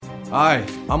Hi,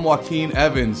 I'm Joaquin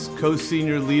Evans,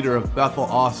 co-senior leader of Bethel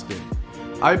Austin.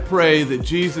 I pray that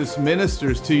Jesus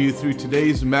ministers to you through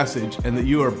today's message and that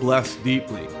you are blessed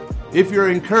deeply. If you're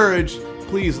encouraged,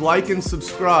 please like and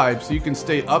subscribe so you can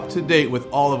stay up to date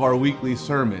with all of our weekly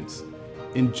sermons.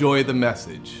 Enjoy the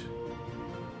message.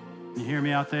 You hear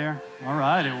me out there? All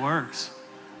right, it works.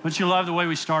 Don't you love the way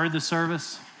we started the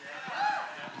service?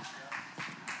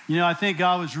 You know, I think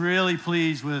God was really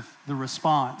pleased with the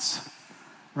response,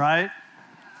 right?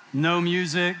 No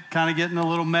music, kind of getting a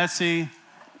little messy,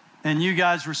 and you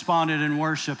guys responded in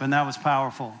worship, and that was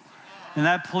powerful. And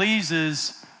that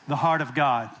pleases the heart of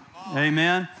God.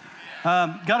 Amen.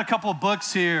 Got a couple of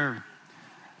books here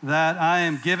that I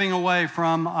am giving away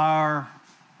from our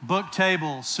book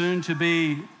table, soon to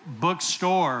be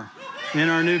bookstore in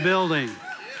our new building.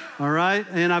 All right,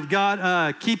 and I've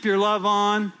got Keep Your Love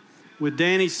On with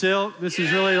Danny Silk. This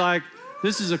is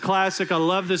a classic. I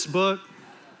love this book.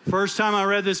 First time I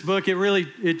read this book,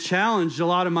 it challenged a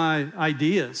lot of my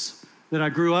ideas that I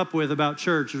grew up with about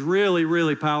church. It's really,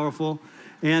 really powerful.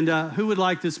 And who would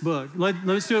like this book?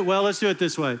 Let's do it. Well, let's do it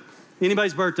this way.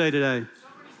 Anybody's birthday today?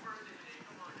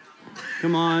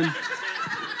 Come on.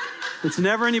 It's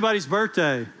never anybody's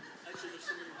birthday.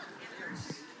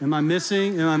 Am I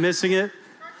missing it?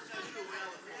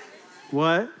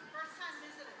 What?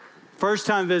 First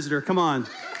time visitor. Come on.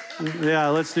 Yeah,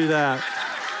 let's do that.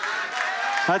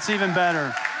 That's even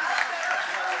better.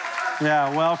 Yeah,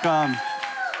 welcome.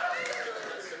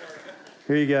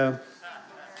 Here you go.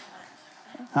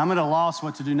 I'm at a loss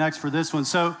what to do next for this one.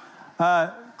 So,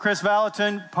 Chris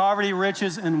Valentin, Poverty,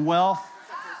 Riches, and Wealth.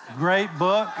 Great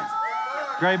book.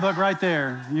 Great book right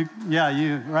there. You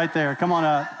right there. Come on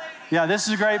up. Yeah, this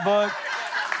is a great book.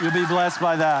 You'll be blessed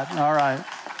by that. All right.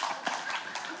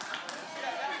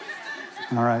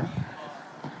 All right.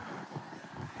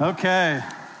 Okay.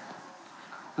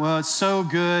 Well, it's so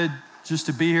good just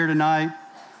to be here tonight.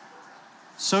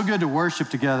 So good to worship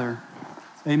together.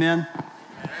 Amen.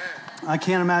 I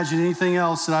can't imagine anything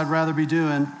else that I'd rather be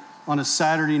doing on a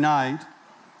Saturday night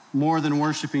more than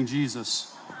worshiping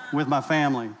Jesus with my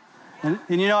family. And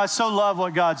you know, I so love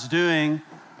what God's doing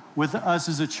with us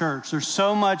as a church. There's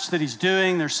so much that He's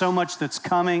doing. There's so much that's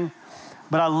coming.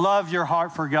 But I love your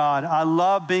heart for God. I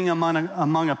love being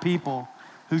among a people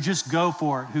who just go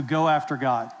for it, who go after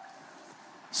God.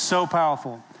 So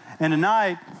powerful. And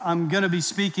tonight, I'm going to be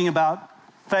speaking about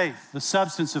faith, the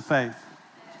substance of faith.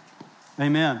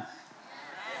 Amen.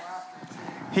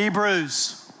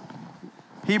 Hebrews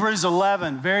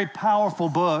 11, very powerful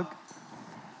book.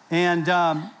 And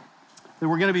that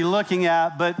we're going to be looking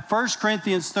at. But 1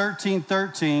 Corinthians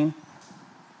 13:13.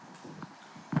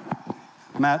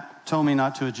 Matt told me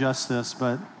not to adjust this,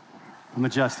 but I'm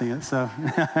adjusting it. So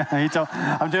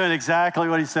I'm doing exactly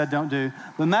what he said don't do.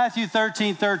 But Matthew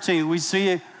 13:13, we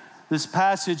see this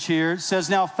passage here. It says,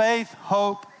 now faith,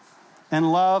 hope, and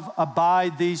love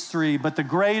abide these three, but the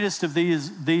greatest of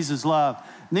these is love.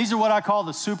 And these are what I call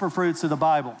the superfruits of the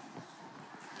Bible.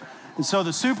 And so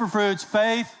the superfruits,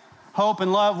 faith, hope,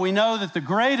 and love, we know that the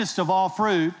greatest of all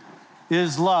fruit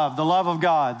is love, the love of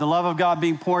God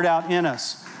being poured out in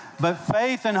us. But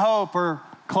faith and hope are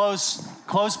close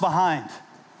behind.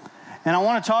 And I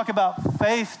want to talk about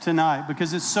faith tonight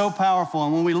because it's so powerful.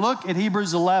 And when we look at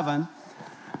Hebrews 11,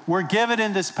 we're given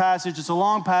in this passage, it's a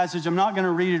long passage, I'm not going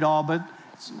to read it all, but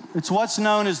it's what's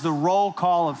known as the roll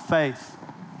call of faith.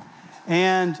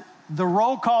 And the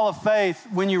roll call of faith,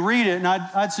 when you read it, and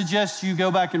I'd suggest you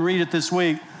go back and read it this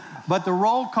week, but the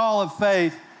roll call of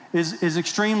faith is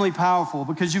extremely powerful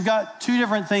because you've got two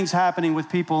different things happening with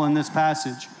people in this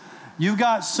passage. You've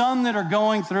got some that are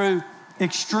going through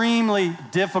extremely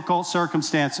difficult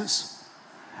circumstances.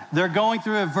 They're going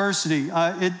through adversity.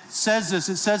 It says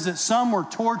that some were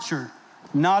tortured,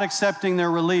 not accepting their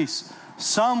release.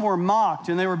 Some were mocked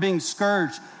and they were being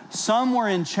scourged. Some were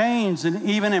in chains and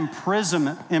even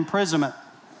imprisonment.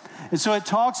 And so it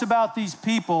talks about these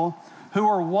people who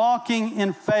are walking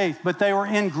in faith, but they were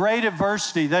in great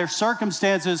adversity. Their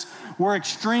circumstances were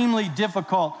extremely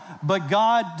difficult, but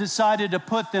God decided to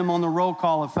put them on the roll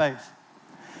call of faith.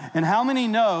 And how many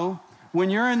know when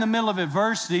you're in the middle of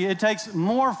adversity, it takes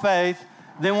more faith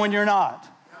than when you're not?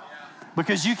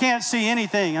 Because you can't see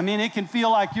anything. I mean, it can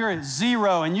feel like you're at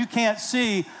zero and you can't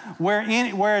see where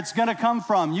it's going to come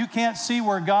from. You can't see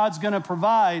where God's going to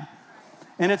provide.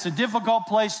 And it's a difficult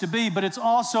place to be, but it's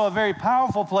also a very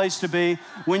powerful place to be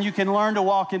when you can learn to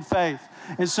walk in faith.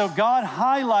 And so God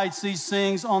highlights these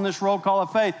things on this roll call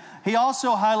of faith. He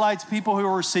also highlights people who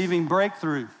are receiving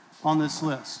breakthrough on this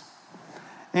list.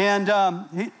 And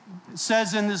it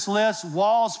says in this list,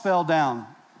 walls fell down.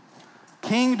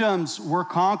 Kingdoms were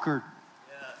conquered.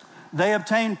 They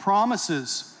obtained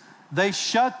promises. They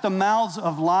shut the mouths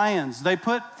of lions. They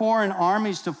put foreign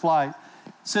armies to flight.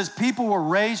 It says people were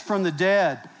raised from the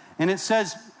dead. And it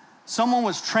says someone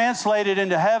was translated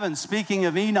into heaven, speaking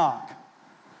of Enoch.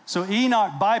 So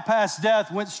Enoch bypassed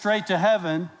death, went straight to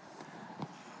heaven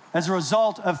as a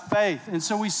result of faith. And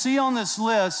so we see on this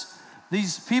list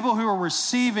these people who are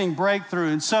receiving breakthrough.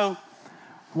 And so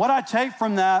what I take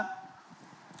from that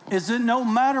is that no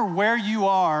matter where you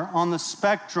are on the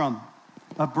spectrum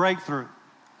of breakthrough,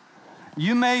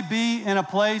 you may be in a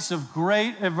place of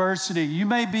great adversity. You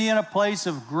may be in a place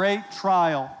of great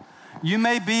trial. You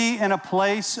may be in a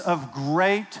place of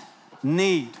great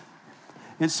need.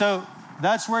 And so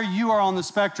that's where you are on the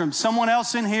spectrum. Someone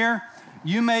else in here,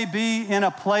 you may be in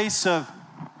a place of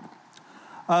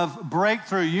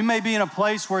breakthrough. You may be in a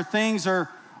place where things are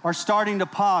starting to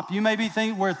pop. You may be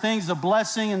where the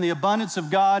blessing and the abundance of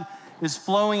God is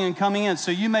flowing and coming in.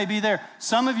 So you may be there.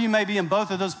 Some of you may be in both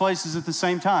of those places at the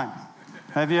same time.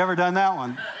 Have you ever done that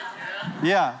one?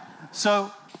 Yeah.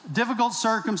 So difficult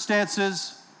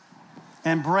circumstances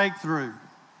and breakthrough.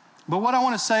 But what I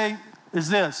want to say is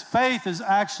this: faith is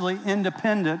actually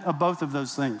independent of both of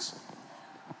those things.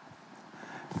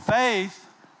 Faith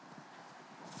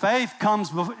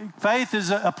is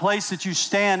a place that you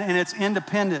stand, and it's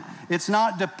independent. It's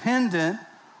not dependent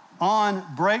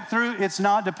on breakthrough. It's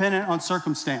not dependent on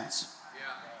circumstance.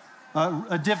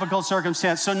 A difficult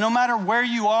circumstance. So no matter where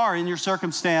you are in your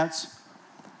circumstance,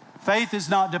 faith is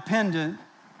not dependent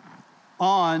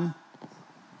on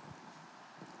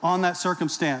that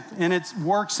circumstance, and it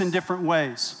works in different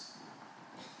ways.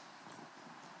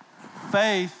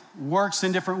 Faith works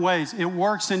in different ways. It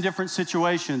works in different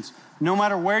situations. No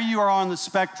matter where you are on the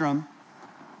spectrum,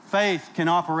 faith can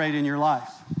operate in your life.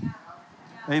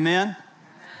 Amen?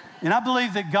 And I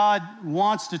believe that God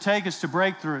wants to take us to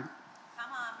breakthrough.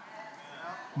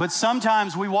 But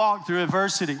sometimes we walk through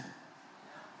adversity.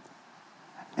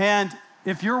 And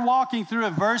if you're walking through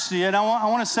adversity, and I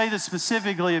want to say this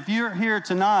specifically, if you're here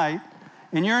tonight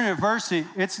and you're in adversity,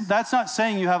 that's not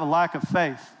saying you have a lack of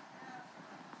faith.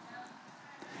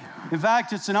 In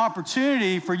fact, it's an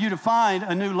opportunity for you to find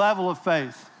a new level of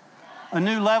faith, a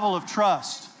new level of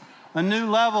trust, a new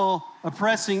level of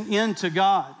pressing into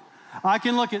God. I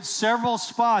can look at several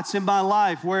spots in my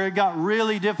life where it got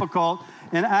really difficult,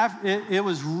 and it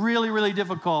was really, really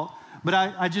difficult, but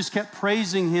I just kept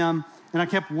praising Him, and I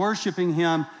kept worshiping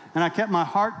Him, and I kept my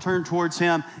heart turned towards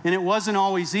Him, and it wasn't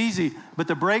always easy, but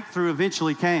the breakthrough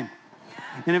eventually came.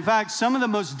 And in fact, some of the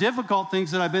most difficult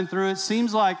things that I've been through, it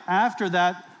seems like after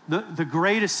that, the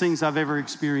greatest things I've ever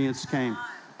experienced came.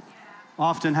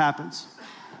 Often happens.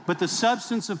 But the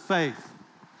substance of faith,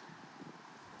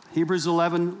 Hebrews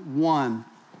 11:1.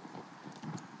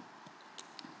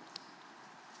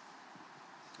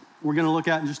 We're going to look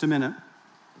at in just a minute.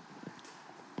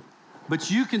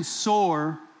 But you can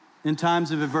soar in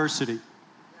times of adversity.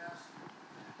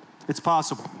 It's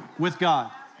possible with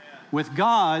God. With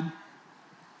God,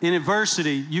 in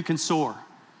adversity, you can soar.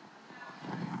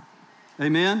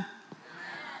 Amen?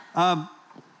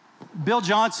 Bill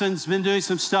Johnson's been doing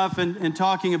some stuff and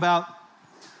talking about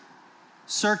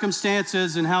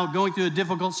circumstances and how going through a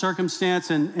difficult circumstance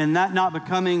and that not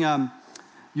becoming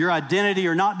your identity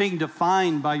or not being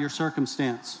defined by your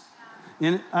circumstance.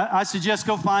 And I suggest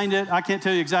go find it. I can't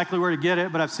tell you exactly where to get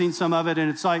it, but I've seen some of it, and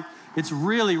it's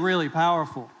really, really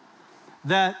powerful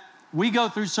that we go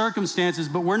through circumstances,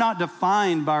 but we're not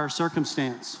defined by our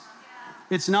circumstance.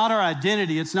 It's not our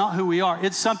identity. It's not who we are.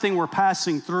 It's something we're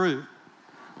passing through.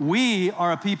 We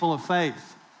are a people of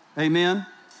faith. Amen? Amen.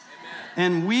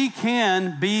 And we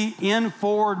can be in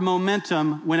forward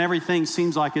momentum when everything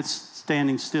seems like it's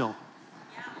standing still.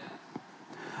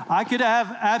 I could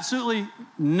have absolutely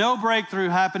no breakthrough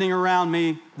happening around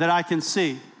me that I can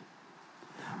see.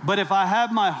 But if I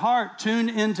have my heart tuned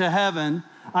into heaven,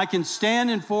 I can stand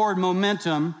in forward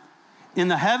momentum in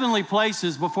the heavenly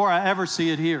places before I ever see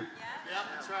it here. Yep,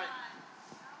 that's right.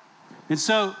 And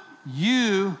so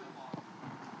you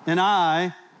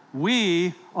and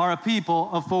we are a people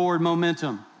of forward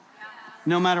momentum,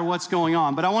 no matter what's going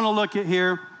on. But I want to look at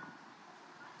here.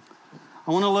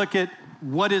 I want to look at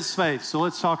what is faith. So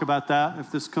let's talk about that.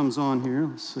 If this comes on here,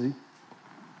 let's see.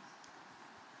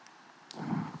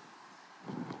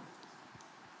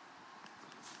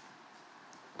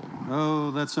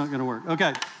 Oh, that's not going to work.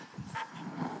 Okay.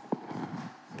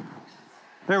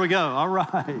 There we go. All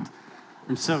right.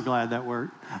 I'm so glad that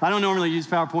worked. I don't normally use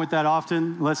PowerPoint that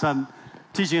often unless I'm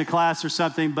teaching a class or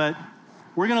something, but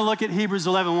we're going to look at Hebrews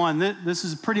 11:1. This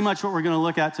is pretty much what we're going to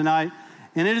look at tonight,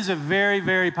 and it is a very,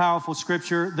 very powerful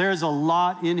scripture. There's a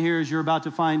lot in here, as you're about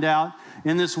to find out,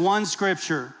 in this one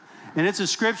scripture. And it's a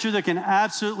scripture that can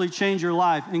absolutely change your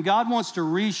life. And God wants to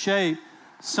reshape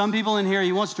some people in here.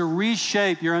 He wants to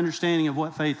reshape your understanding of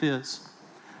what faith is.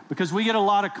 Because we get a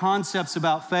lot of concepts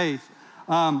about faith.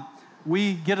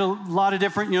 We get a lot of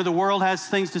different, the world has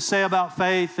things to say about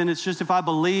faith, and it's just if I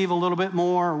believe a little bit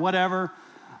more or whatever.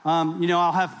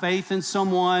 I'll have faith in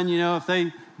someone, if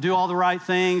they do all the right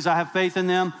things, I have faith in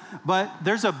them. But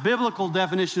there's a biblical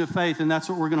definition of faith, and that's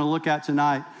what we're going to look at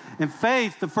tonight. And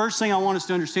faith, the first thing I want us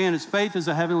to understand is faith is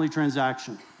a heavenly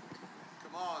transaction.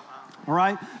 Come on. All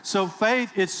right? So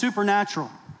faith, it's supernatural.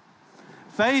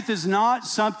 Faith is not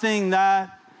something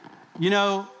that,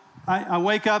 I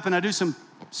wake up and I do some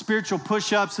spiritual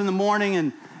push-ups in the morning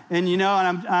and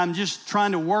I'm just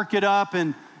trying to work it up,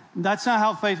 and that's not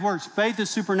how faith works. Faith is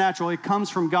supernatural. It comes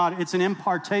from God. It's an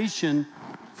impartation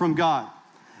from God.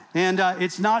 And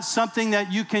it's not something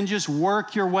that you can just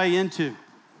work your way into.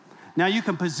 Now, you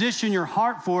can position your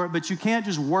heart for it, but you can't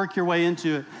just work your way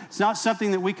into it. It's not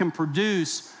something that we can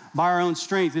produce by our own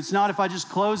strength. It's not if I just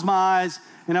close my eyes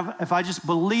and if I just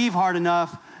believe hard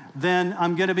enough, then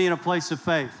I'm going to be in a place of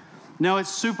faith. No, it's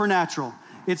supernatural.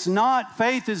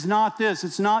 Faith is not this.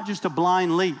 It's not just a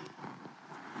blind leap.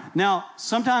 Now,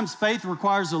 sometimes faith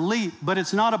requires a leap, but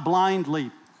it's not a blind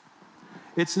leap.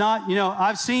 It's not,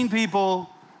 I've seen people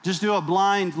just do a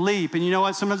blind leap, and you know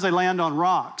what? Sometimes they land on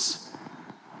rocks.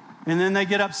 And then they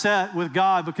get upset with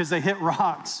God because they hit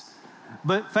rocks.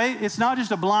 But faith, it's not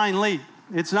just a blind leap.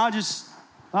 It's not just,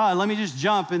 let me just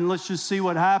jump and let's just see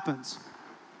what happens.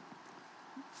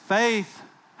 Faith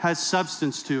has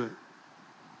substance to it.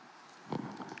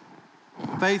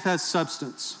 Faith has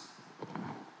substance.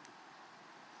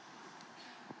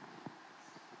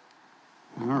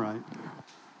 All right.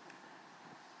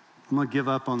 I'm going to give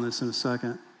up on this in a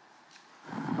second.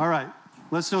 All right.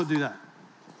 Let's don't do that.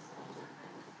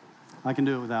 I can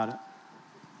do it without it.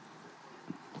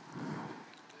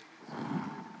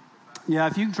 Yeah,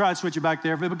 if you can try to switch it back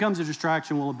there. If it becomes a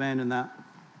distraction, we'll abandon that.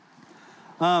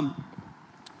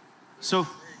 So,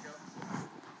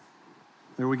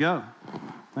 there we go.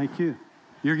 Thank you.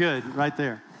 You're good, right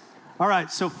there. All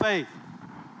right, so faith.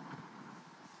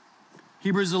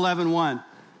 Hebrews 11:1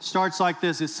 starts like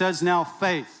this. It says now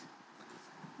faith.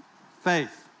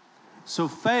 Faith. So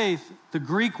faith, the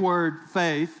Greek word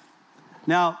faith.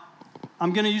 Now,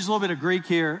 I'm going to use a little bit of Greek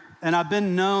here, and I've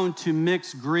been known to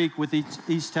mix Greek with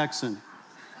East Texan.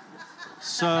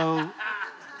 So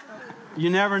you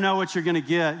never know what you're going to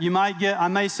get. I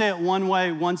may say it one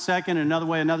way 1 second, and another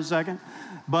way another second,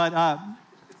 but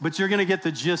you're going to get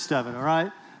the gist of it, all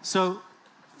right? So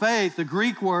faith, the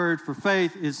Greek word for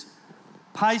faith is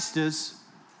pistis,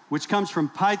 which comes from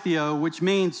pytheo, which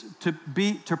means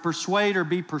to persuade or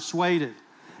be persuaded.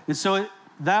 And so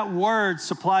that word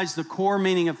supplies the core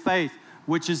meaning of faith,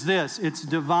 which is this: it's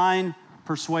divine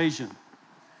persuasion.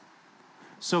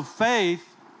 So faith,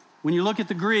 when you look at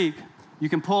the Greek, you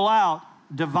can pull out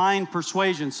divine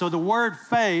persuasion. So the word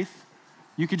faith,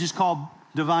 you could just call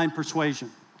divine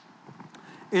persuasion.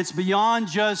 It's beyond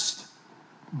just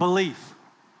belief.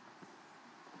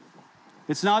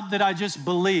 It's not that I just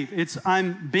believe.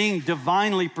 I'm being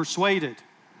divinely persuaded.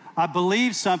 I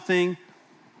believe something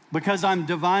because I'm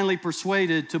divinely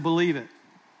persuaded to believe it.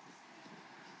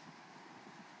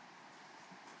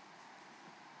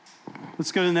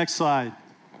 Let's go to the next slide.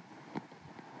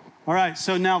 All right,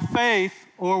 so now faith,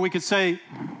 or we could say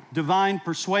divine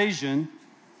persuasion,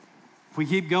 if we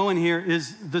keep going here,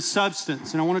 is the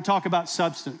substance. And I want to talk about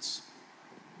substance.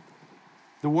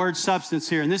 The word substance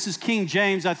here. And this is King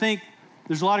James. I think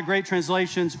there's a lot of great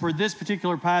translations. For this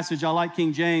particular passage, I like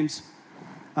King James.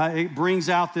 It brings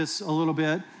out this a little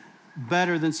bit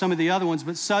better than some of the other ones.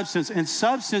 But substance. And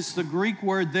substance, the Greek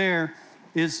word there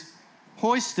is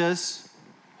hoistasis,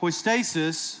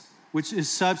 which is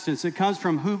substance. It comes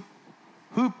from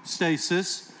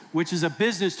hypostasis, which is a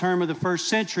business term of the first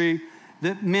century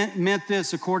that meant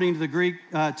this according to the Greek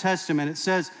Testament. It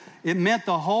says it meant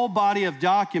the whole body of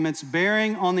documents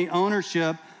bearing on the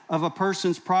ownership of a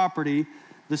person's property,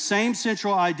 the same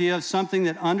central idea of something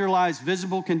that underlies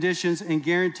visible conditions and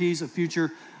guarantees a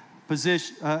future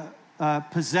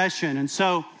possession. And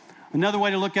so another way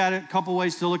to look at it, a couple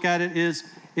ways to look at it, is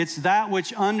it's that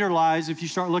which underlies, if you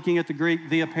start looking at the Greek,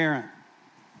 the apparent.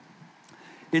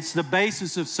 It's the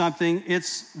basis of something.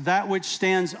 It's that which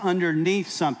stands underneath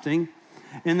something.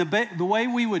 And the way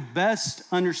we would best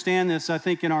understand this, I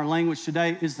think, in our language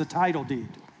today is the title deed.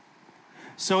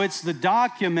 So it's the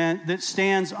document that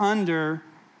stands under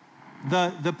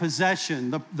the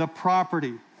possession, the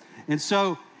property. And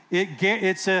so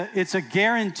it's a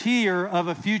guarantor of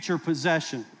a future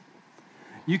possession.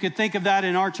 You could think of that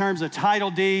in our terms, a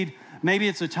title deed Maybe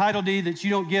it's a title deed that you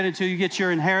don't get until you get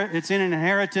your it's in an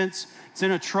inheritance, it's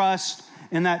in a trust,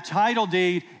 and that title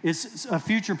deed is a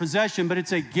future possession, but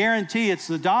it's a guarantee. It's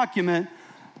the document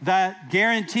that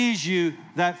guarantees you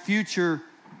that future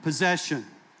possession.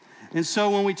 And so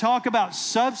when we talk about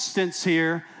substance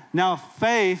here, now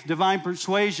faith, divine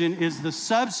persuasion, is the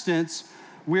substance.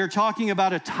 We're talking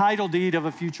about a title deed of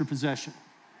a future possession.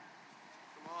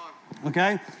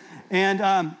 Okay?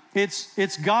 And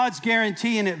it's God's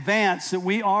guarantee in advance that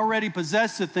we already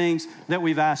possess the things that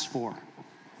we've asked for.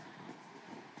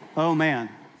 Oh, man.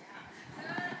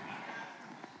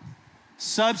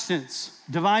 Substance,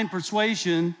 divine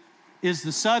persuasion is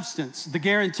the substance, the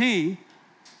guarantee.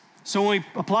 So when we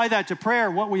apply that to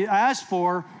prayer, what we ask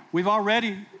for, we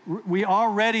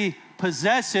already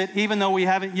possess it, even though we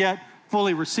haven't yet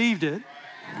fully received it,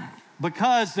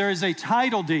 because there is a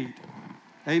title deed.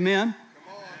 Amen?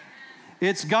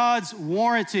 It's God's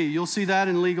warranty. You'll see that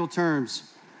in legal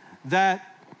terms. That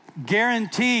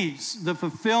guarantees the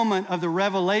fulfillment of the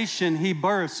revelation He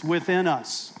births within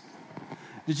us.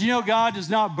 Did you know God does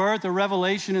not birth a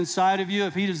revelation inside of you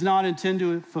if He does not intend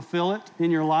to fulfill it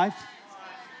in your life?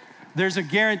 There's a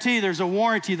guarantee, there's a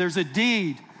warranty, there's a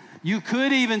deed. You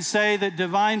could even say that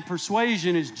divine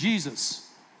persuasion is Jesus.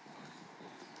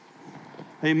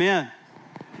 Amen.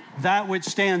 That which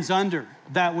stands under,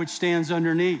 that which stands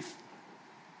underneath,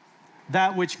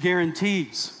 that which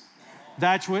guarantees,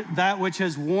 that which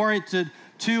has warranted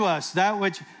to us, that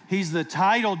which He's the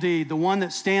title deed, the one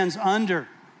that stands under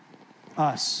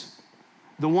us,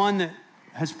 the one that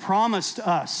has promised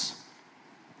us,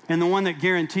 and the one that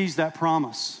guarantees that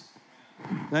promise.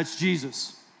 That's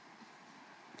Jesus.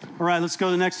 All right, let's go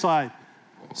to the next slide.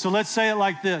 So let's say it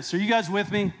like this. Are you guys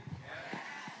with me?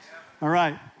 All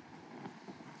right.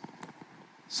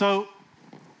 So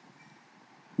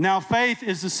now faith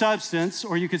is the substance,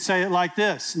 or you could say it like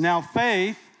this. Now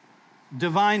faith,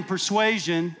 divine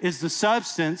persuasion, is the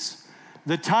substance,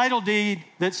 the title deed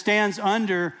that stands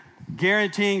under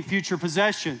guaranteeing future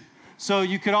possession. So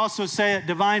you could also say it,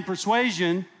 divine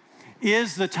persuasion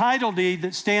is the title deed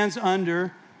that stands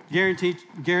under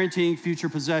guaranteeing future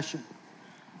possession.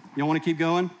 You want to keep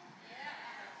going?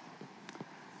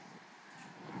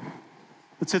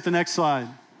 Let's hit the next slide.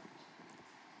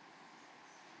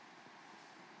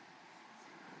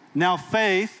 Now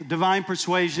faith, divine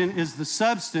persuasion, is the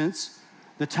substance,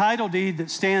 the title deed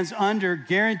that stands under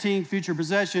guaranteeing future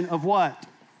possession of what?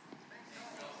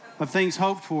 Of things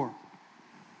hoped for.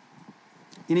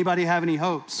 Anybody have any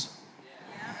hopes?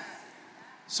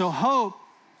 So hope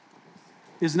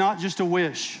is not just a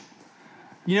wish.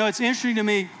 You know, it's interesting to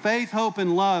me, faith, hope,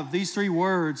 and love, these three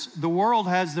words, the world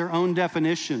has their own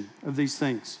definition of these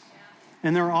things.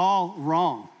 And they're all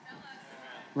wrong.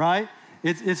 Right?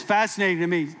 It's fascinating to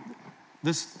me.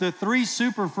 The three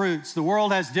superfruits, the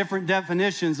world has different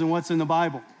definitions than what's in the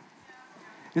Bible.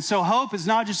 And so hope is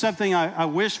not just something I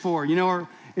wish for, you know, or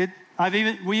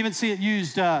we even see it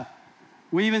used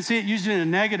in a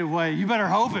negative way. You better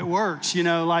hope it works, you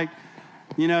know, like,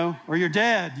 you know, or you're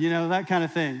dead, you know, that kind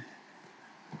of thing.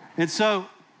 And so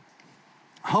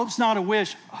hope's not a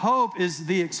wish. Hope is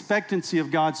the expectancy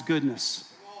of God's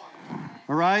goodness.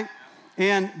 All right?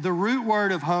 And the root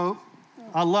word of hope,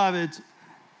 I love it,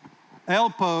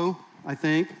 elpo, I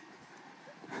think.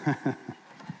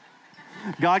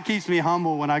 God keeps me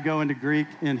humble when I go into Greek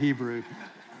and Hebrew.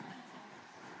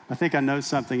 I think I know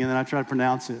something, and then I try to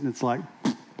pronounce it, and it's like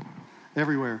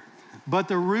everywhere. But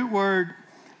the root word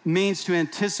means to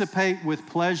anticipate with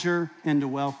pleasure and to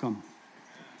welcome.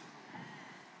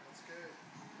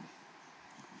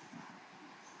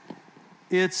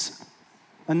 It's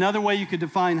another way you could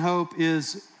define hope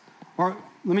is, or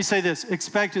let me say this,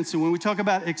 expectancy. When we talk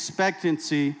about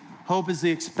expectancy, hope is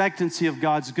the expectancy of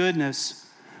God's goodness.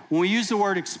 When we use the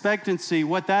word expectancy,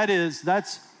 what that is,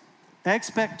 that's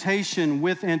expectation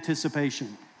with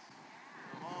anticipation.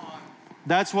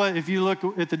 That's what, if you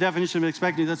look at the definition of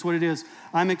expecting, that's what it is.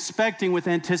 I'm expecting with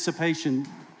anticipation.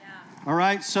 Yeah. All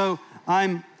right? So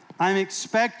I'm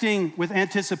expecting with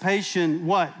anticipation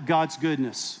what? God's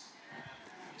goodness.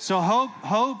 So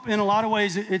hope in a lot of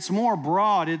ways, it's more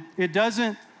broad.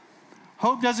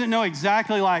 Hope doesn't know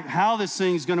exactly like how this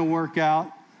thing's going to work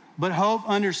out, but hope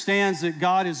understands that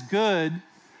God is good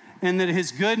and that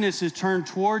His goodness is turned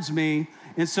towards me.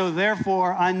 And so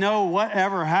therefore, I know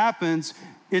whatever happens,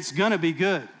 it's going to be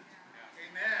good.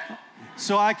 Amen.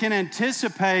 So I can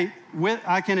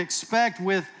expect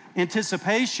with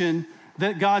anticipation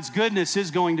that God's goodness is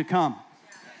going to come.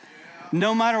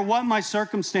 No matter what my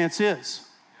circumstance is.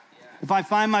 If I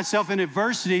find myself in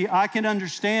adversity, I can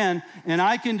understand and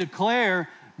I can declare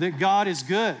that God is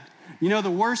good. You know,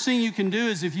 the worst thing you can do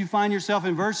is if you find yourself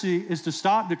in adversity is to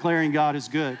stop declaring God is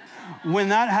good. When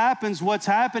that happens, what's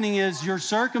happening is your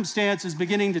circumstance is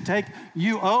beginning to take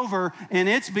you over and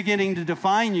it's beginning to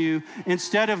define you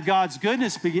instead of God's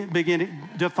goodness beginning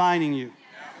defining you.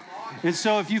 And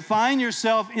so if you find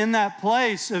yourself in that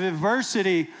place of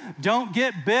adversity, don't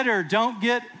get bitter.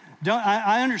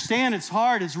 I understand it's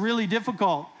hard. It's really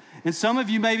difficult. And some of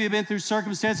you maybe have been through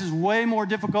circumstances way more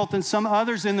difficult than some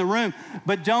others in the room,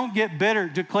 but don't get bitter.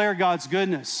 Declare God's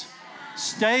goodness.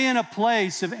 Stay in a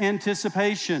place of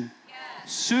anticipation,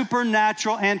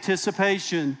 supernatural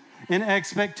anticipation and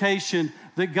expectation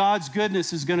that God's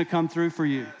goodness is going to come through for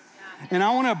you. And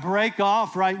I want to break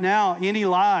off right now any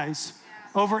lies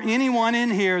over anyone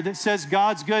in here that says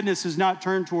God's goodness is not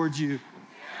turned towards you.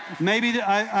 Maybe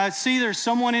I see there's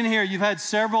someone in here, you've had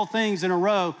several things in a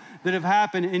row that have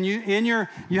happened, and you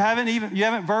haven't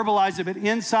verbalized it, but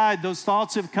inside those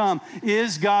thoughts have come.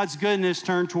 Is God's goodness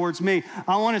turned towards me?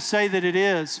 I want to say that it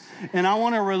is, and I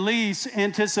want to release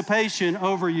anticipation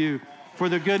over you for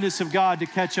the goodness of God to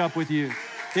catch up with you.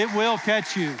 It will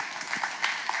catch you.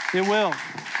 It will.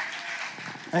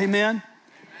 Amen.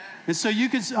 And so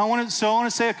I want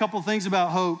to say a couple things about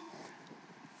hope.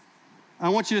 I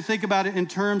want you to think about it in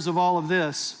terms of all of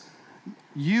this.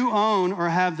 You own or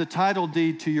have the title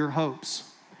deed to your hopes.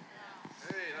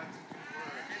 Hey, that's a good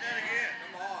word. Say that again.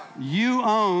 Come on. You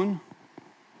own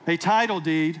a title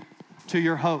deed to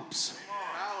your hopes.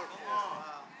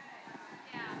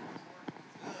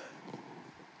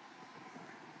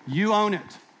 You own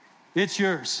it. It's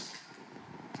yours.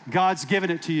 God's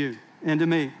given it to you and to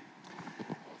me.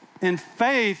 And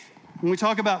faith, when we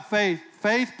talk about faith,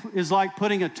 faith is like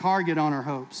putting a target on our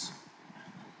hopes.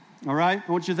 All right?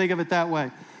 I want you to think of it that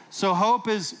way. So hope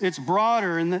it's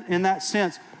broader in that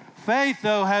sense. Faith,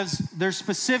 though, there's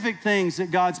specific things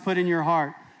that God's put in your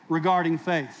heart regarding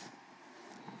faith.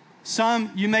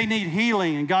 Some, you may need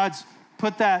healing, and God's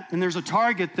put that, and there's a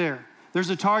target there.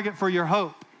 There's a target for your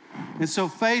hope. And so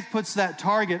faith puts that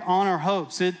target on our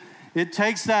hopes. It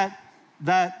takes that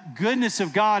goodness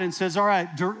of God and says, all right,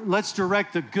 let's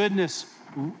direct the goodness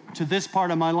to this part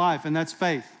of my life, and that's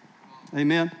faith.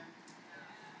 Amen.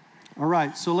 All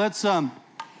right, so let's go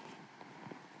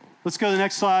to the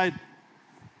next slide,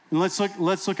 and let's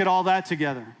look at all that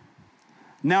together.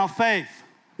 Now faith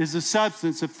is the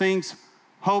substance of things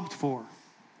hoped for.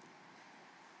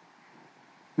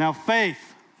 Now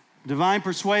faith, divine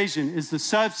persuasion, is the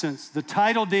substance, the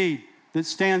title deed that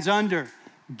stands under,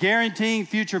 guaranteeing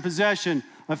future possession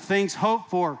of things hoped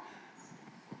for,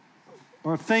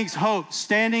 or of things hoped,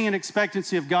 standing in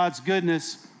expectancy of God's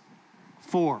goodness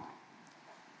for.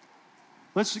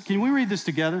 Can we read this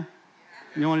together?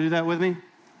 You want to do that with me?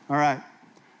 All right.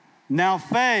 Now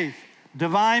faith,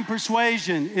 divine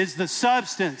persuasion, is the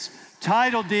substance,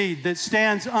 title deed that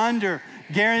stands under,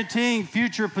 guaranteeing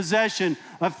future possession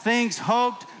of things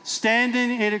hoped,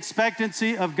 standing in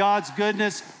expectancy of God's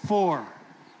goodness for.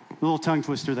 A little tongue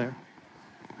twister there.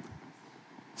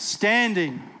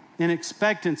 Standing in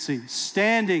expectancy,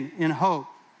 standing in hope.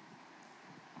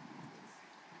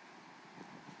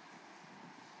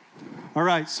 All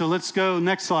right, so let's go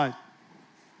next slide.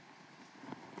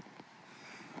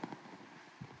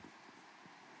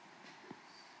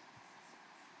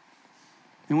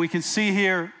 And we can see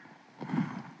here,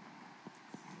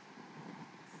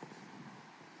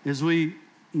 as we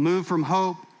move from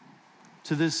hope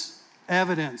to this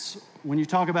evidence. When you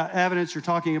talk about evidence, you're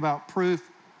talking about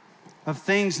proof of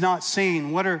things not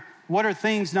seen. What are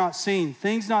things not seen?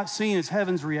 Things not seen is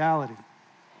heaven's reality.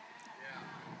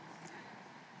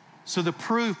 So the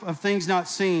proof of things not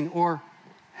seen, or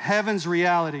heaven's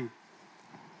reality,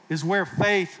 is where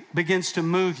faith begins to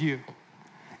move you.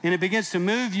 And it begins to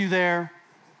move you there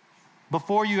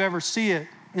before you ever see it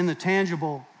in the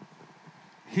tangible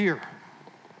here.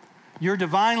 You're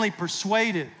divinely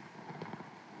persuaded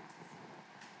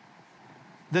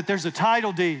that there's a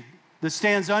title deed that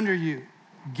stands under you,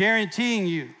 guaranteeing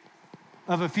you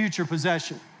of a future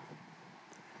possession.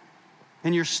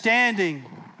 And you're standing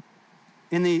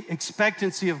in the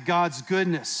expectancy of God's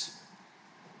goodness.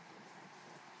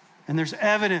 And there's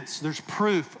evidence, there's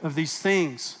proof of these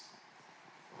things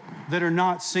that are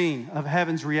not seen, of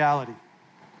heaven's reality.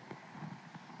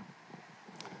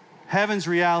 Heaven's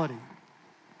reality.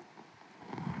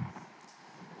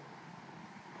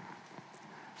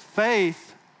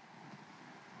 Faith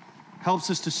helps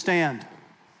us to stand.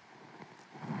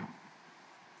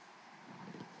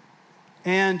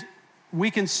 And we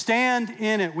can stand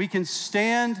in it. We can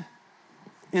stand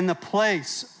in the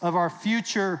place of our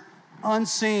future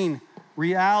unseen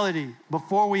reality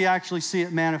before we actually see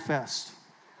it manifest.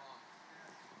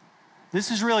 This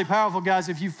is really powerful, guys.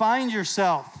 If you find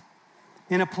yourself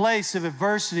in a place of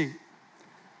adversity,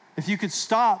 if you could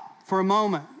stop for a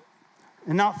moment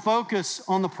and not focus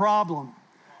on the problem,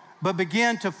 but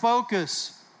begin to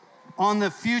focus on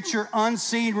the future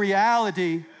unseen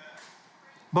reality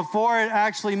before it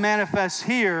actually manifests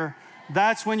here,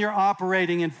 that's when you're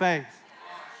operating in faith.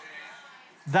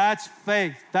 That's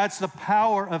faith. That's the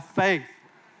power of faith.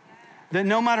 That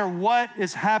no matter what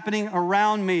is happening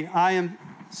around me, I am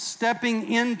stepping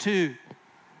into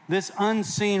this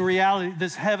unseen reality,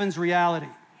 this heaven's reality.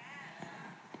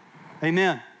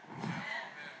 Amen.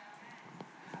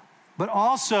 But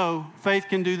also, faith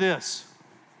can do this.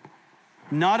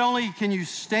 Not only can you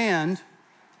stand,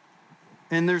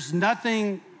 and there's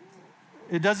nothing,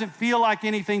 it doesn't feel like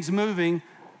anything's moving.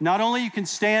 Not only you can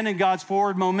stand in God's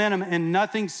forward momentum and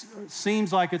nothing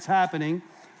seems like it's happening,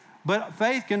 but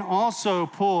faith can also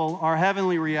pull our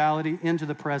heavenly reality into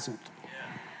the present.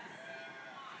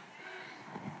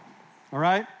 All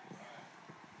right?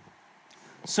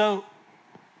 So,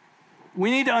 we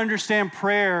need to understand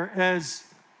prayer as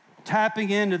tapping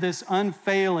into this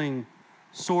unfailing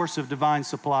source of divine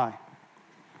supply.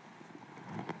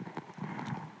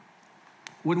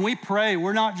 When we pray,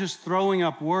 we're not just throwing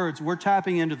up words, we're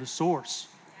tapping into the source.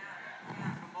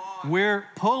 We're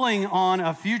pulling on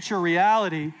a future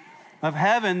reality of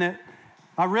heaven that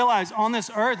I realize on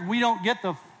this earth, we don't get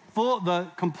the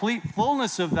complete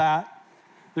fullness of that.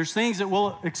 There's things that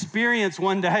we'll experience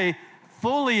one day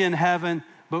fully in heaven,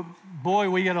 but boy,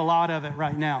 we get a lot of it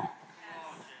right now.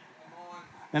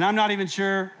 And I'm not even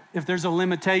sure if there's a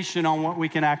limitation on what we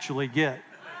can actually get.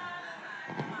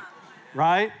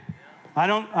 Right? I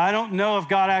don't know if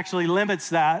God actually limits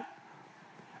that.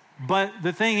 But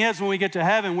the thing is, when we get to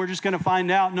heaven, we're just going to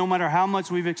find out, no matter how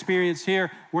much we've experienced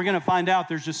here, we're going to find out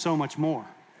there's just so much more.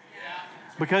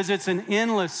 Because it's an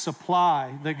endless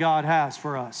supply that God has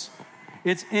for us.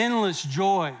 It's endless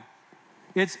joy.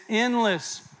 It's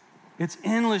endless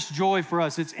joy for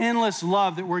us. It's endless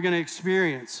love that we're going to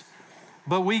experience.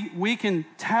 But we can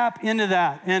tap into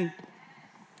that. And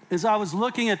as I was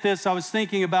looking at this, I was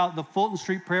thinking about the Fulton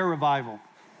Street Prayer Revival.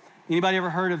 Anybody ever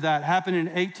heard of that? Happened in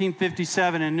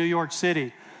 1857 in New York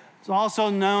City. It's also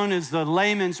known as the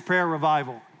Layman's Prayer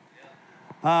Revival.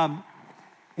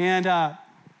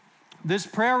 This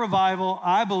prayer revival,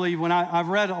 I believe, when I've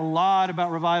read a lot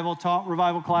about revival, taught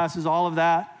revival classes, all of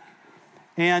that.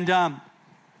 And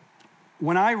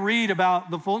when I read about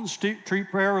the Fulton Street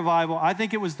Prayer Revival, I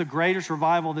think it was the greatest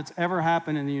revival that's ever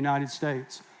happened in the United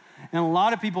States. And a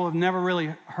lot of people have never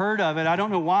really heard of it. I don't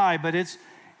know why, but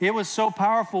it was so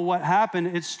powerful what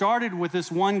happened. It started with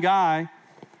this one guy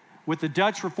with the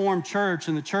Dutch Reformed Church,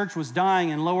 and the church was dying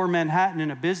in Lower Manhattan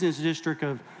in a business district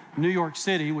of New York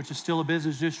City, which is still a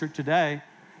business district today,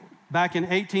 back in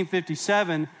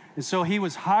 1857. And so he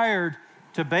was hired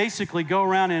to basically go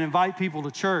around and invite people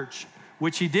to church,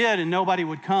 which he did, and nobody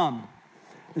would come.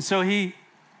 And so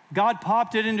God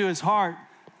popped it into his heart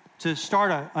to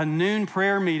start a noon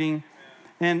prayer meeting.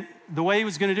 And the way he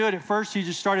was going to do it, at first he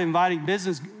just started inviting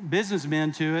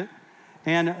businessmen to it.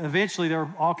 And eventually there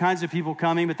were all kinds of people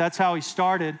coming, but that's how he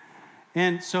started.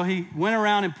 And so he went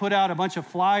around and put out a bunch of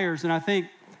flyers, and I think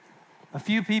a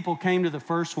few people came to the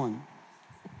first one.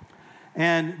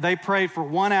 And they prayed for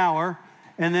 1 hour,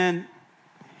 and then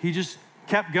he just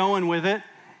kept going with it.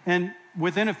 And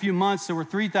within a few months, there were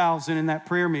 3,000 in that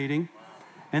prayer meeting.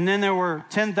 And then there were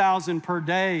 10,000 per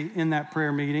day in that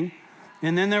prayer meeting.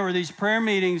 And then there were these prayer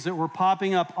meetings that were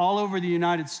popping up all over the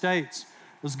United States.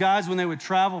 Those guys, when they would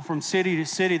travel from city to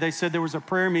city, they said there was a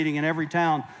prayer meeting in every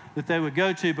town that they would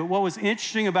go to. But what was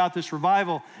interesting about this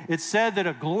revival, it said that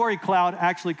a glory cloud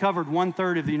actually covered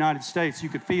 1/3 of the United States. You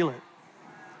could feel it.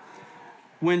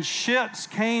 When ships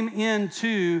came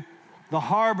into the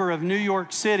harbor of New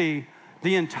York City,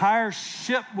 the entire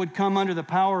ship would come under the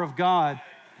power of God,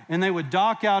 and they would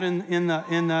dock out in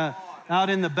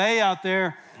the bay out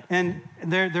there, and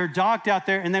they're docked out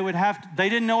there, and they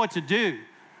didn't know what to do.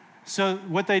 So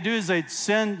what they do is they'd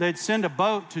send a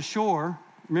boat to shore.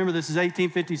 Remember, this is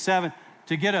 1857,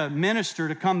 to get a minister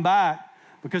to come back,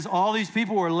 because all these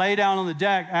people were laid down on the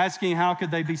deck asking how could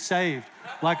they be saved,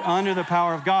 like under the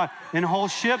power of God, and whole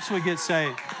ships would get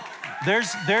saved.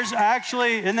 There's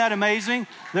actually, isn't that amazing?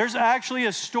 There's actually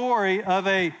a story of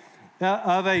a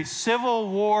Civil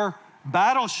War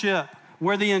battleship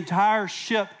where the entire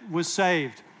ship was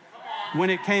saved when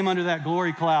it came under that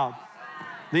glory cloud.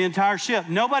 The entire ship.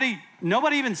 Nobody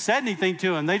even said anything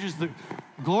to them. The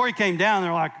glory came down.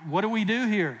 They're like, what do we do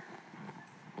here?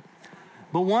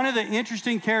 But one of the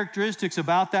interesting characteristics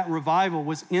about that revival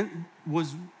was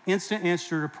instant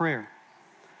answer to prayer.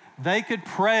 They could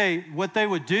pray. What they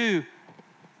would do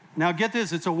Now get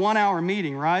this, it's a 1-hour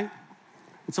meeting, right?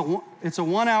 It's a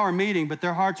 1-hour meeting, but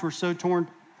their hearts were so turned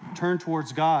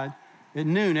towards God at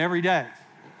noon every day.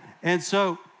 And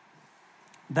so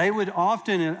they would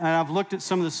often, and I've looked at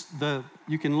some of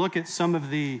you can look at some of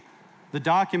the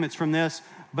documents from this,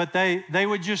 but they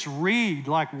would just read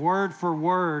like word for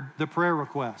word the prayer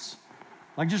requests.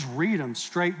 Like just read them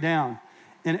straight down,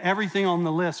 and everything on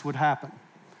the list would happen.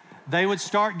 They would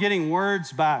start getting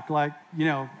words back, like,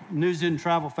 news didn't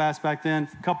travel fast back then,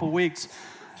 a couple weeks.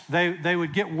 They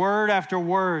would get word after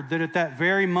word that at that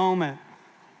very moment,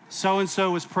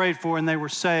 so-and-so was prayed for and they were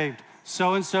saved.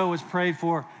 So-and-so was prayed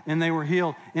for and they were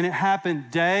healed. And it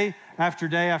happened day after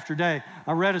day after day.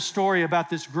 I read a story about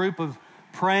this group of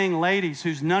praying ladies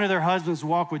whose none of their husbands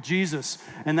walked with Jesus,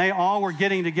 and they all were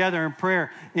getting together in prayer.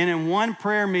 And in one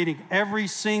prayer meeting,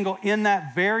 in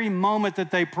that very moment that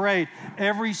they prayed,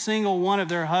 every single one of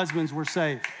their husbands were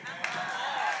saved.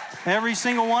 Every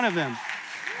single one of them.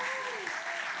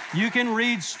 You can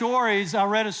read stories. I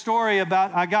read a story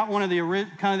about, I got one of the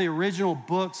original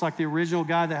books, like the original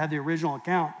guy that had the original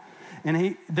account.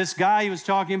 And this guy he was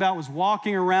talking about was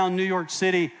walking around New York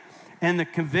City, and the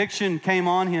conviction came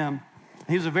on him.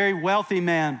 He was a very wealthy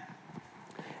man.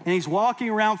 And he's walking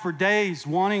around for days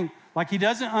he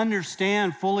doesn't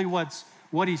understand fully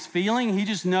what he's feeling. He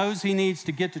just knows he needs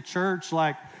to get to church,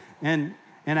 and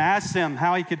ask them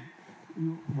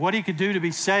what he could do to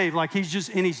be saved.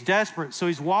 He's desperate. So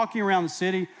he's walking around the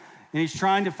city and he's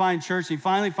trying to find church. He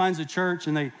finally finds a church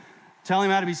and they tell him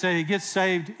how to be saved. He gets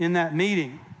saved in that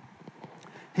meeting.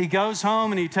 He goes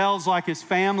home and he tells his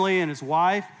family and his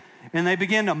wife, and they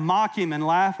begin to mock him and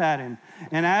laugh at him.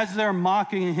 And as they're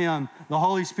mocking him, the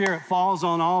Holy Spirit falls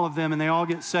on all of them and they all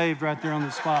get saved right there on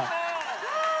the spot.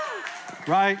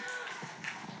 Right?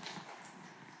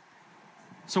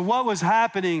 So what was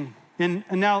happening, and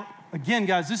now, again,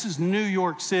 guys, this is New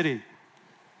York City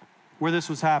where this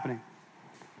was happening.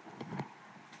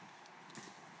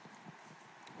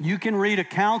 You can read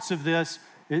accounts of this.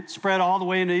 It spread all the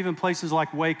way into even places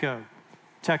like Waco,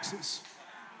 Texas.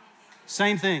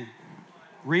 Same thing.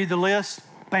 Read the list.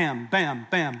 Bam, bam,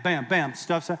 bam, bam, bam.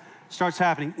 Stuff starts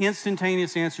happening.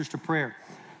 Instantaneous answers to prayer.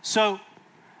 So,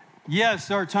 yes,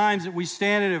 there are times that we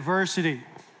stand in adversity,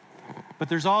 but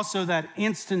there's also that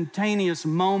instantaneous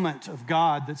moment of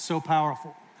God that's so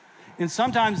powerful. And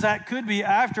sometimes that could be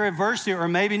after adversity, or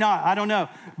maybe not. I don't know.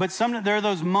 But there are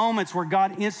those moments where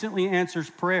God instantly answers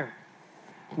prayer,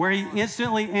 where he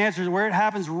instantly answers, where it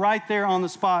happens right there on the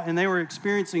spot, and they were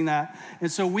experiencing that.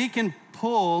 And so we can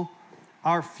pull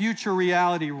our future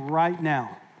reality right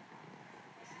now.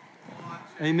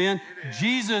 Amen.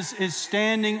 Jesus is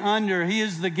standing under. He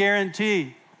is the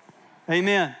guarantee.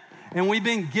 Amen. And we've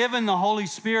been given the Holy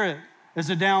Spirit as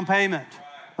a down payment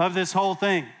of this whole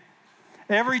thing.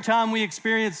 Every time we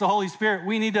experience the Holy Spirit,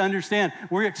 we need to understand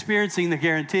we're experiencing the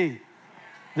guarantee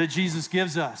that Jesus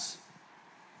gives us.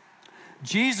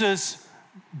 Jesus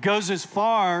goes as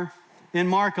far in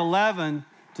Mark 11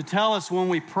 to tell us when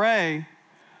we pray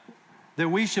that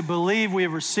we should believe we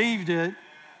have received it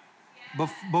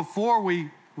before we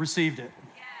received it.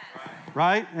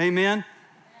 Right? Amen?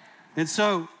 And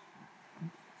so,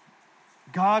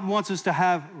 God wants us to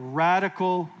have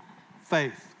radical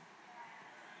faith.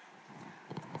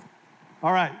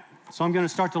 All right, so I'm going to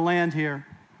start to land here.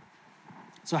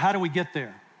 So how do we get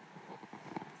there?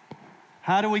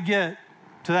 How do we get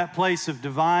to that place of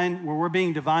where we're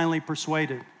being divinely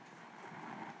persuaded?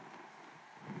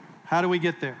 How do we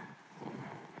get there?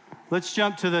 Let's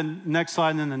jump to the next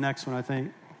slide and then the next one, I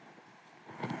think.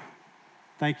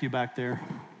 Thank you back there.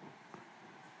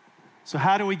 So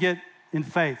how do we get in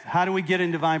faith? How do we get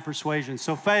in divine persuasion?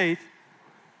 So faith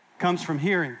comes from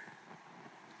hearing.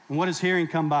 And what does hearing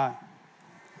come by?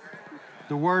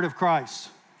 The word of Christ.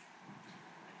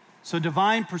 So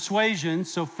divine persuasion,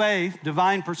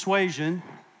 divine persuasion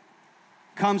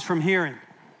comes from hearing.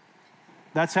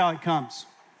 That's how it comes.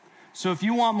 So if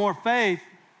you want more faith,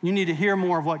 you need to hear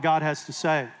more of what God has to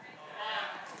say.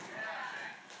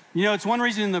 It's one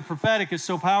reason the prophetic is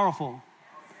so powerful.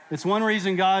 It's one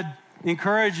reason God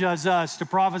encourages us to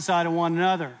prophesy to one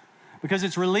another, because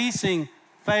it's releasing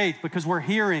faith, because we're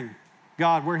hearing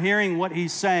God. We're hearing what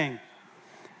he's saying.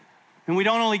 And we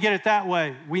don't only get it that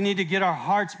way. We need to get our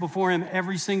hearts before him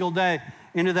every single day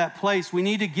into that place. We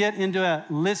need to get into a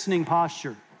listening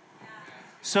posture.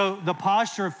 So the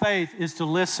posture of faith is to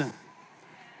listen.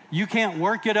 You can't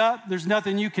work it up. There's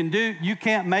nothing you can do. You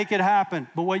can't make it happen.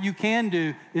 But what you can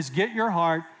do is get your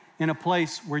heart in a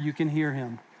place where you can hear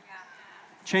him.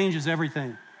 Changes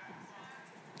everything.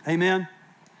 Amen.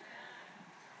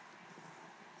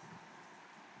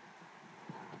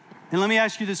 And let me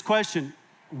ask you this question.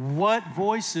 What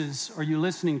voices are you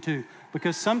listening to?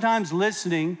 Because sometimes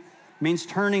listening means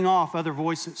turning off other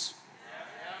voices.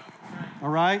 All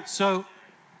right? So,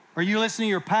 are you listening to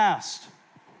your past?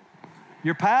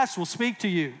 Your past will speak to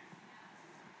you.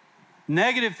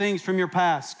 Negative things from your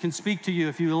past can speak to you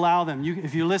if you allow them,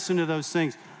 if you listen to those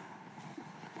things.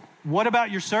 What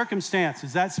about your circumstance?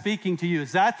 Is that speaking to you?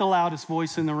 Is that the loudest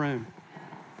voice in the room?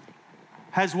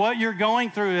 Has what you're going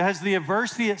through, has the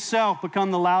adversity itself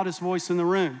become the loudest voice in the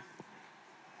room?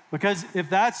 Because if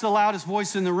that's the loudest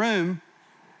voice in the room,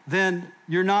 then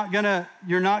you're not gonna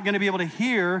be able to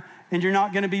hear, and you're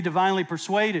not gonna be divinely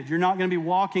persuaded. You're not gonna be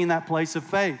walking in that place of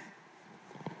faith.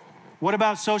 What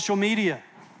about social media?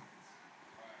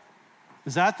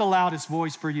 Is that the loudest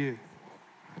voice for you?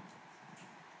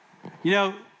 You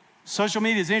know, social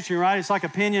media is interesting, right? It's like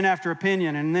opinion after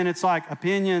opinion, and then it's like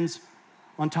opinions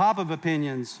on top of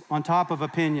opinions on top of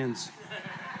opinions.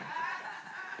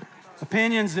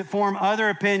 Opinions that form other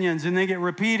opinions and they get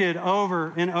repeated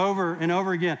over and over and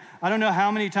over again. I don't know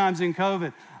how many times in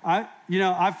COVID,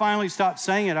 I finally stopped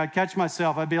saying it. I'd catch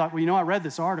myself. I'd be like, well, I read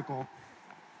this article.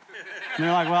 And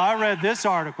they're like, well, I read this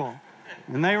article.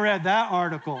 And they read that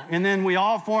article. And then we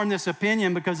all formed this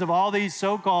opinion because of all these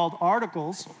so-called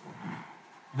articles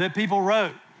that people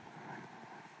wrote.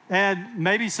 And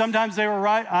maybe sometimes they were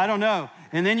right, I don't know.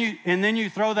 And then you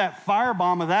throw that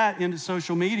firebomb of that into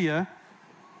social media.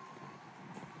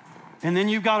 And then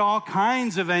you've got all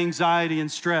kinds of anxiety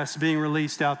and stress being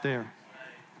released out there.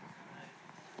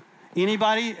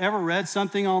 Anybody ever read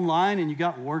something online and you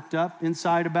got worked up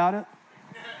inside about it?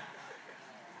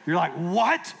 You're like,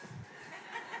 what?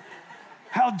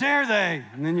 How dare they?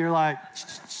 And then you're like,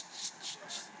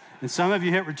 and some of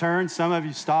you hit return, some of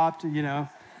you stopped, you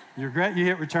regret you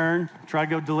hit return, try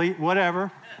to go delete, whatever.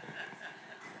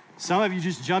 Some of you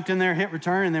just jumped in there, hit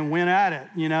return, and then went at it,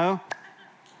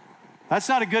 That's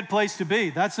not a good place to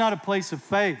be. That's not a place of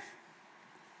faith.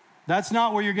 That's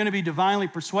not where you're going to be divinely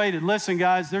persuaded. Listen,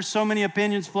 guys, there's so many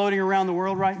opinions floating around the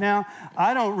world right now.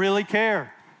 I don't really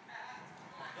care.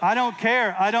 I don't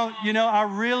care. I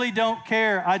really don't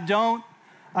care.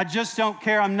 I just don't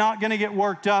care. I'm not going to get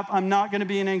worked up. I'm not going to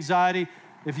be in anxiety.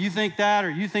 If you think that, or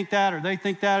you think that, or they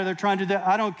think that, or they're trying to do that,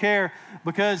 I don't care,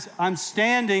 because I'm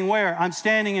standing where? I'm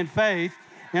standing in faith,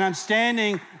 and I'm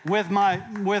standing with my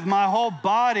whole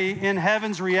body in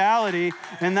heaven's reality,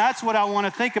 and that's what I want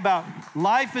to think about.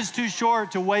 Life is too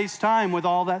short to waste time with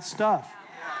all that stuff.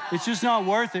 It's just not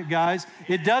worth it, guys.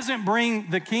 It doesn't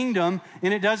bring the kingdom,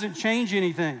 and it doesn't change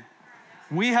anything.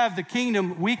 We have the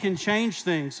kingdom. We can change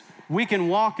things. We can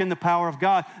walk in the power of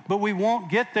God, but we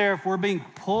won't get there if we're being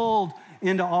pulled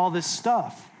into all this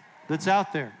stuff that's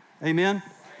out there. Amen?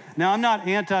 Now, I'm not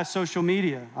anti-social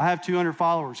media. I have 200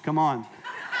 followers. Come on.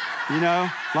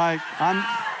 I've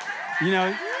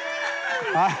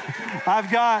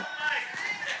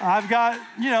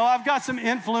got some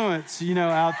influence,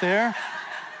 out there.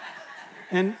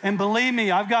 And believe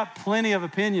me, I've got plenty of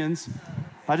opinions.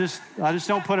 I just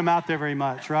don't put them out there very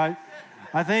much, right?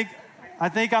 I think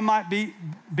I might beat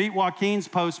Joaquin's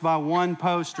post by one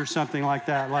post or something like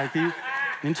that.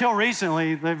 Until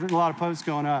recently, there's been a lot of posts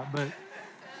going up. But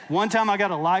one time I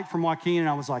got a like from Joaquin, and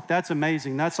I was like, that's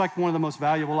amazing. That's like one of the most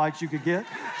valuable likes you could get,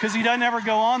 because he doesn't ever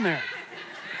go on there.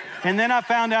 And then I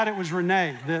found out it was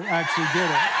Renee that actually did it.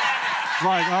 I was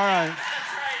like, all right.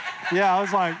 Yeah, I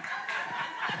was like,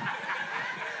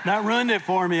 that ruined it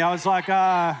for me. I was like,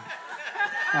 I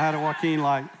had a Joaquin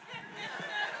like.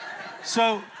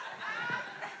 So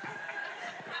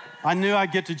I knew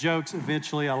I'd get to jokes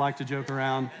eventually. I like to joke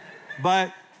around.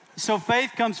 But so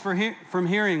faith comes from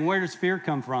hearing. Where does fear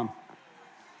come from?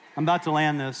 I'm about to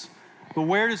land this. But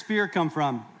where does fear come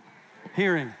from?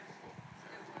 Hearing.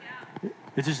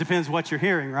 It just depends what you're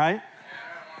hearing, right?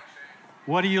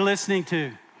 What are you listening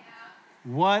to?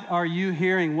 What are you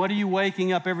hearing? What are you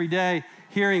waking up every day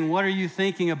hearing? What are you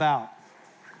thinking about?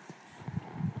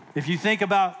 If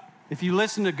you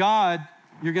listen to God,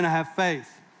 you're going to have faith.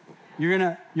 You're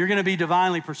going to be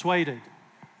divinely persuaded.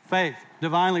 Faith,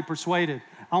 divinely persuaded.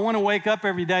 I want to wake up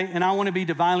every day and I want to be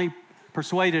divinely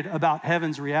persuaded about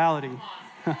heaven's reality.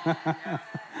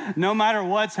 No matter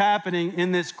what's happening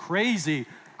in this crazy,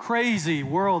 crazy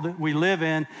world that we live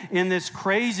in this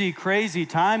crazy, crazy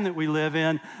time that we live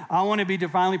in, I want to be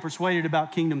divinely persuaded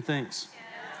about kingdom things.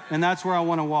 And that's where I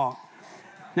want to walk.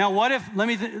 Now, what if,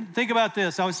 think about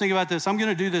this. I was thinking about this. I'm going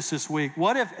to do this week.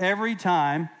 What if every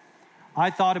time I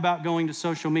thought about going to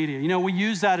social media, we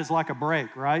use that as like a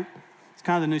break, right? It's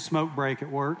kind of the new smoke break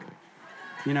at work,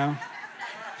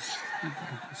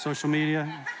 social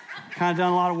media. Kind of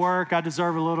done a lot of work. I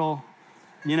deserve a little,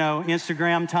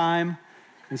 Instagram time.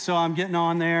 And so I'm getting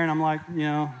on there and I'm like,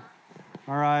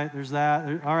 all right, there's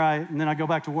that. All right. And then I go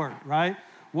back to work, right?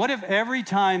 What if every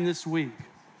time this week,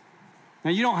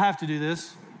 now you don't have to do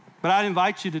this, but I'd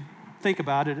invite you to think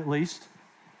about it at least.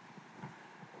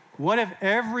 What if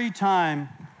every time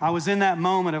I was in that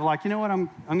moment of like, you know what, I'm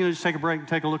going to just take a break and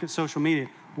take a look at social media.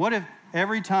 What if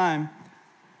every time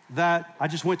that I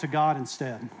just went to God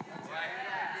instead?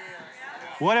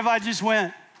 What if I just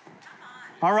went,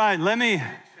 all right,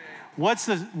 what's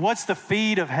the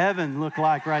feed of heaven look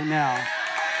like right now?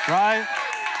 Right?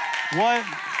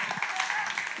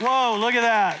 Whoa, look at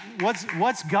that.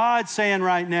 What's God saying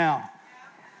right now?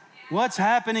 What's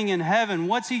happening in heaven?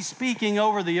 What's he speaking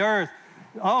over the earth?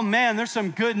 Oh man, there's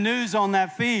some good news on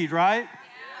that feed, right?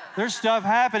 There's stuff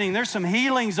happening. There's some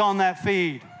healings on that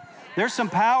feed. There's some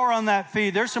power on that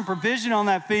feed. There's some provision on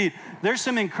that feed. There's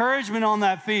some encouragement on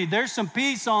that feed. There's some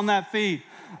peace on that feed.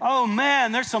 Oh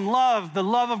man, there's some love. The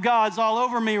love of God's all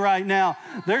over me right now.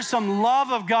 There's some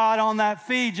love of God on that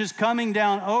feed just coming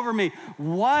down over me.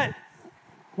 What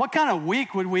kind of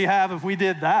week would we have if we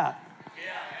did that?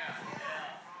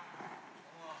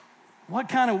 What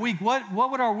kind of week?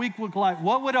 What would our week look like?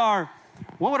 What would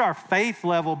our faith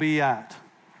level be at?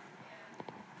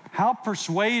 How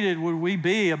persuaded would we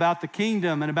be about the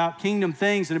kingdom and about kingdom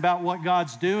things and about what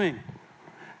God's doing?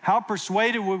 How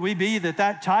persuaded would we be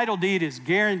that title deed is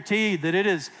guaranteed,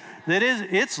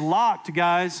 it's locked,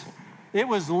 guys. It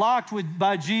was locked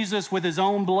by Jesus with his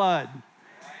own blood.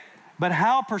 But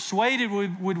how persuaded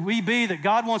would we be that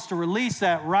God wants to release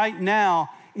that right now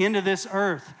into this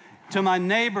earth, to my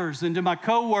neighbors and to my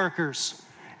coworkers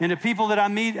and to people that I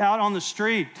meet out on the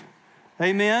street?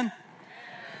 Amen?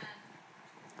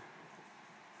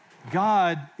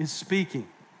 God is speaking.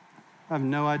 I have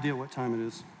no idea what time it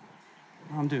is.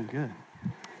 I'm doing good.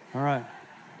 All right.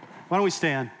 Why don't we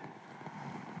stand?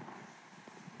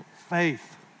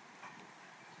 Faith.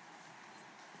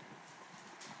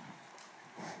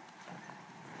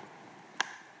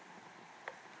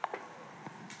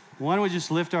 Why don't we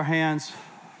just lift our hands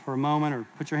for a moment, or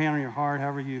put your hand on your heart,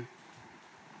 however you.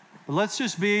 But let's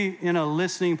just be in a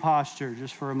listening posture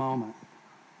just for a moment.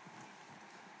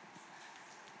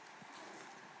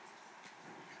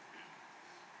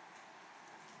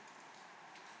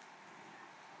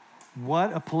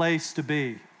 What a place to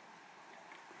be.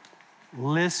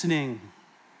 Listening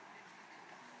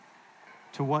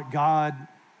to what God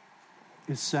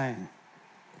is saying.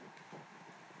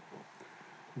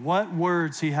 What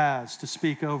words he has to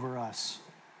speak over us.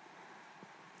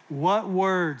 What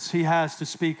words he has to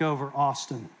speak over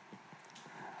Austin.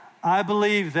 I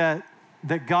believe that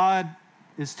God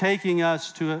is taking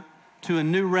us to a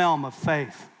new realm of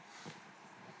faith.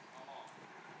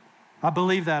 I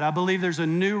believe that. I believe there's a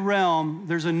new realm,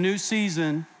 there's a new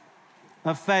season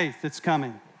of faith that's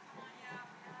coming.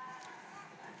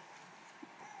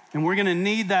 And we're going to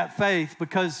need that faith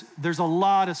because there's a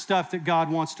lot of stuff that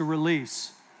God wants to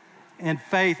release. And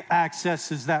faith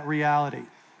accesses that reality.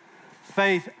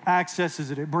 Faith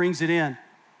accesses it. It brings it in.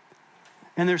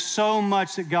 And there's so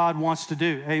much that God wants to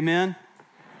do. Amen?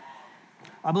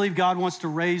 I believe God wants to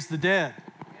raise the dead.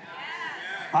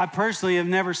 I personally have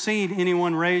never seen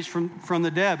anyone raised from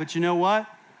the dead. But you know what?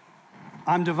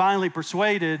 I'm divinely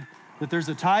persuaded that there's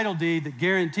a title deed that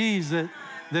guarantees that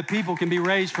people can be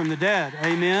raised from the dead.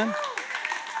 Amen?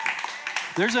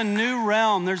 There's a new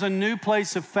realm. There's a new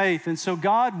place of faith. And so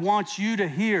God wants you to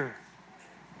hear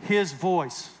his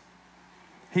voice.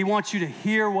 He wants you to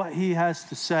hear what he has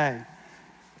to say.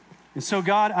 And so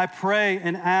God, I pray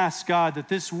and ask God that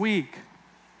this week,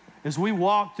 as we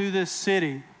walk through this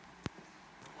city,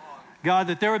 God,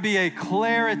 that there would be a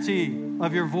clarity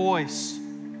of your voice.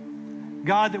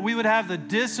 God, that we would have the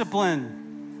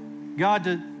discipline, God,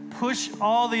 to push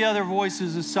all the other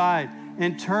voices aside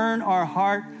and turn our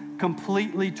heart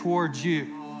completely towards you.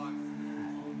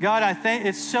 God, I think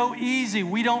it's so easy.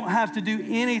 We don't have to do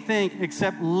anything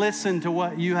except listen to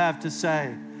what you have to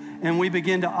say. And we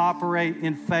begin to operate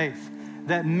in faith.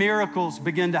 That miracles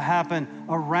begin to happen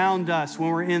around us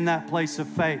when we're in that place of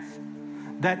faith.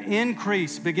 That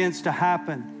increase begins to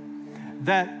happen.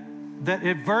 That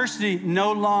adversity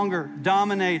no longer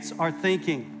dominates our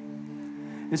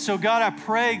thinking. And so, God, I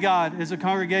pray, God, as a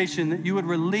congregation, that you would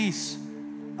release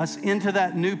us into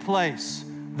that new place,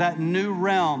 that new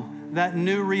realm, that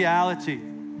new reality.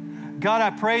 God,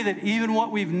 I pray that even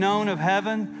what we've known of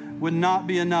heaven would not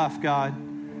be enough, God.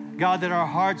 God, that our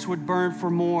hearts would burn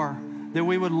for more, that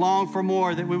we would long for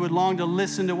more, that we would long to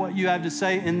listen to what you have to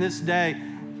say in this day,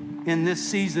 in this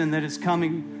season that is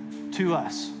coming to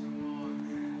us.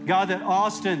 God, that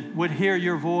Austin would hear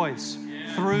your voice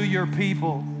through your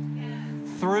people,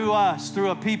 through us, through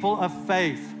a people of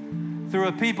faith, through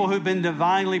a people who've been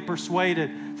divinely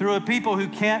persuaded, through a people who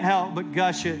can't help but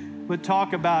gush it, but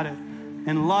talk about it,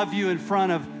 and love you in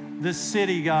front of this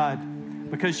city,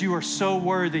 God, because you are so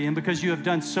worthy and because you have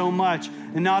done so much.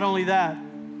 And not only that,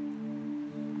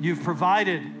 you've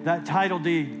provided that title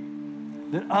deed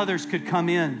that others could come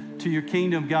in to your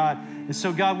kingdom, God. And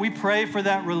so, God, we pray for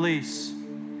that release.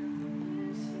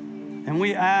 And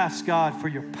we ask, God, for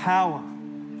your power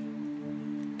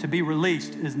to be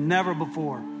released as never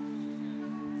before.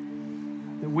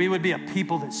 That we would be a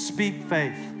people that speak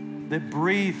faith, that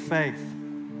breathe faith,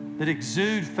 that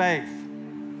exude faith,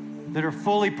 that are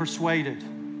fully persuaded.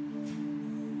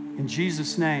 In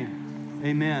Jesus' name,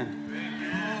 amen.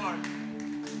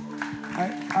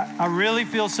 I really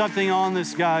feel something on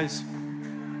this, guys.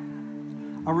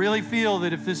 I really feel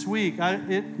that if this week,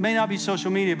 it may not be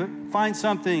social media, but find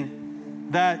something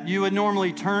that you would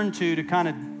normally turn to kind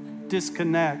of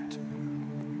disconnect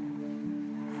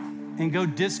and go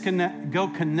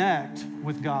connect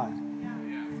with God.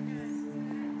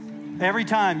 Every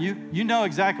time, you know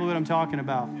exactly what I'm talking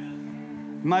about.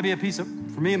 It might be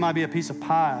for me, it might be a piece of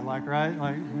pie, right?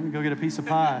 Like, let me go get a piece of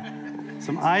pie.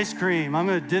 Some ice cream. I'm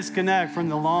going to disconnect from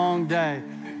the long day,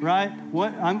 right?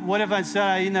 What if instead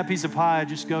I eat that piece of pie, I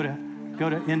just go to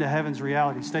into heaven's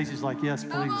reality? Stacy's like, yes,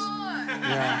 please.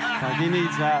 Yeah, like he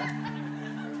needs that.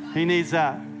 He needs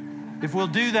that. If we'll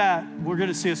do that, we're going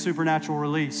to see a supernatural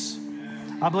release.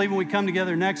 I believe when we come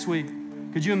together next week,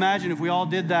 could you imagine if we all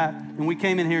did that and we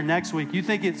came in here next week? You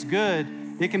think it's good,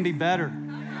 it can be better,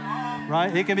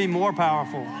 right? It can be more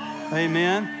powerful.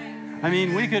 Amen. I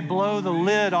mean, we could blow the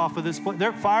lid off of this place.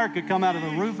 Fire could come out of the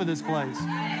roof of this place,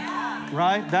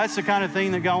 right? That's the kind of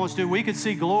thing that God wants to do. We could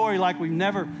see glory like we've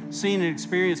never seen and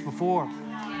experienced before.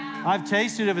 I've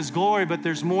tasted of his glory, but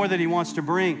there's more that he wants to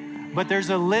bring. But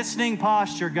there's a listening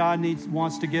posture God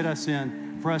wants to get us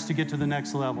in for us to get to the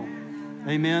next level.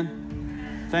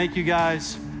 Amen. Thank you,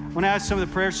 guys. I want to ask some of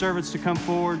the prayer servants to come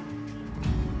forward.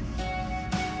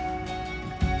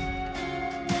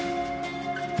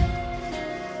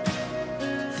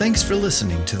 Thanks for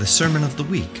listening to the Sermon of the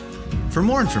Week. For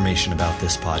more information about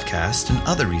this podcast and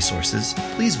other resources,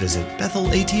 please visit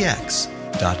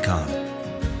bethelatx.com.